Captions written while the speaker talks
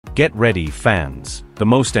Get ready, fans. The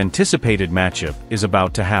most anticipated matchup is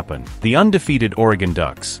about to happen. The undefeated Oregon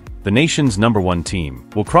Ducks, the nation's #1 team,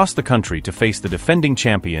 will cross the country to face the defending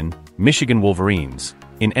champion, Michigan Wolverines,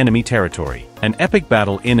 in enemy territory. An epic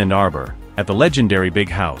battle in Ann Arbor, at the legendary Big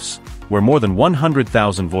House, where more than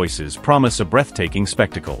 100,000 voices promise a breathtaking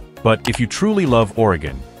spectacle. But if you truly love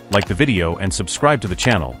Oregon, like the video and subscribe to the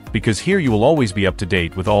channel, because here you will always be up to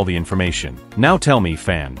date with all the information. Now tell me,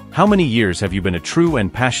 fan, how many years have you been a true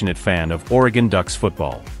and passionate fan of Oregon Ducks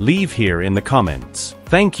football? Leave here in the comments.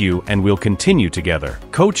 Thank you, and we'll continue together.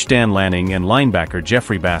 Coach Dan Lanning and linebacker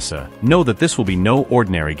Jeffrey Bassa know that this will be no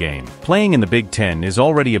ordinary game. Playing in the Big Ten is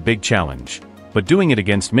already a big challenge, but doing it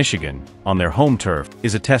against Michigan, on their home turf,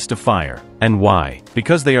 is a test of fire. And why?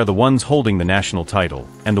 Because they are the ones holding the national title,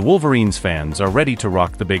 and the Wolverines fans are ready to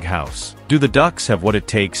rock the Big House. Do the Ducks have what it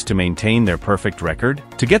takes to maintain their perfect record?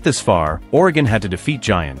 To get this far, Oregon had to defeat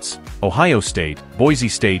giants, Ohio State, Boise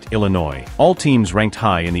State, Illinois, all teams ranked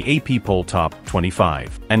high in the AP poll top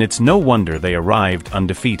 25. And it's no wonder they arrived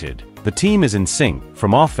undefeated. The team is in sync,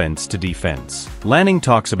 from offense to defense. Lanning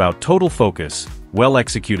talks about total focus,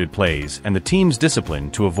 well-executed plays, and the team's discipline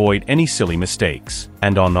to avoid any silly mistakes.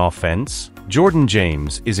 And on offense, Jordan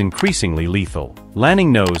James is increasingly lethal.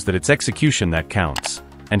 Lanning knows that it's execution that counts,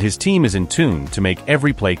 and his team is in tune to make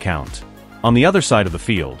every play count. On the other side of the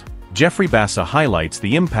field, Jeffrey Bassa highlights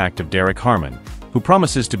the impact of Derek Harmon, who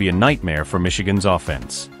promises to be a nightmare for Michigan's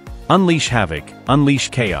offense. Unleash havoc, unleash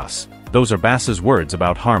chaos. Those are Bassa's words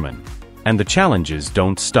about Harmon. And the challenges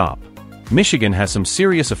don't stop. Michigan has some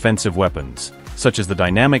serious offensive weapons, such as the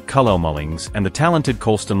dynamic Kalel Mullings and the talented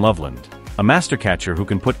Colston Loveland, a master catcher who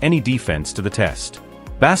can put any defense to the test.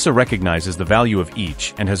 Bassa recognizes the value of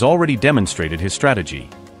each and has already demonstrated his strategy: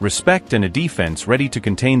 respect and a defense ready to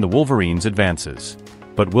contain the Wolverines' advances.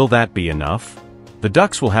 But will that be enough? The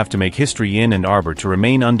Ducks will have to make history in Ann Arbor to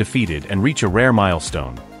remain undefeated and reach a rare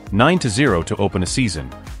milestone, 9-0 to open a season,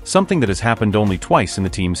 something that has happened only twice in the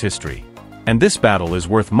team's history. And this battle is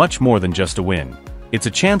worth much more than just a win. It's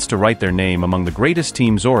a chance to write their name among the greatest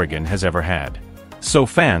teams Oregon has ever had. So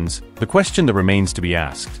fans, the question that remains to be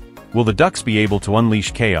asked: will the Ducks be able to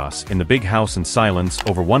unleash chaos in the Big House and silence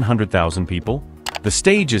over 100,000 people? The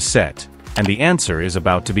stage is set, and the answer is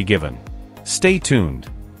about to be given. Stay tuned,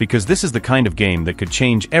 because this is the kind of game that could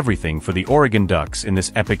change everything for the Oregon Ducks in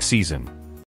this epic season.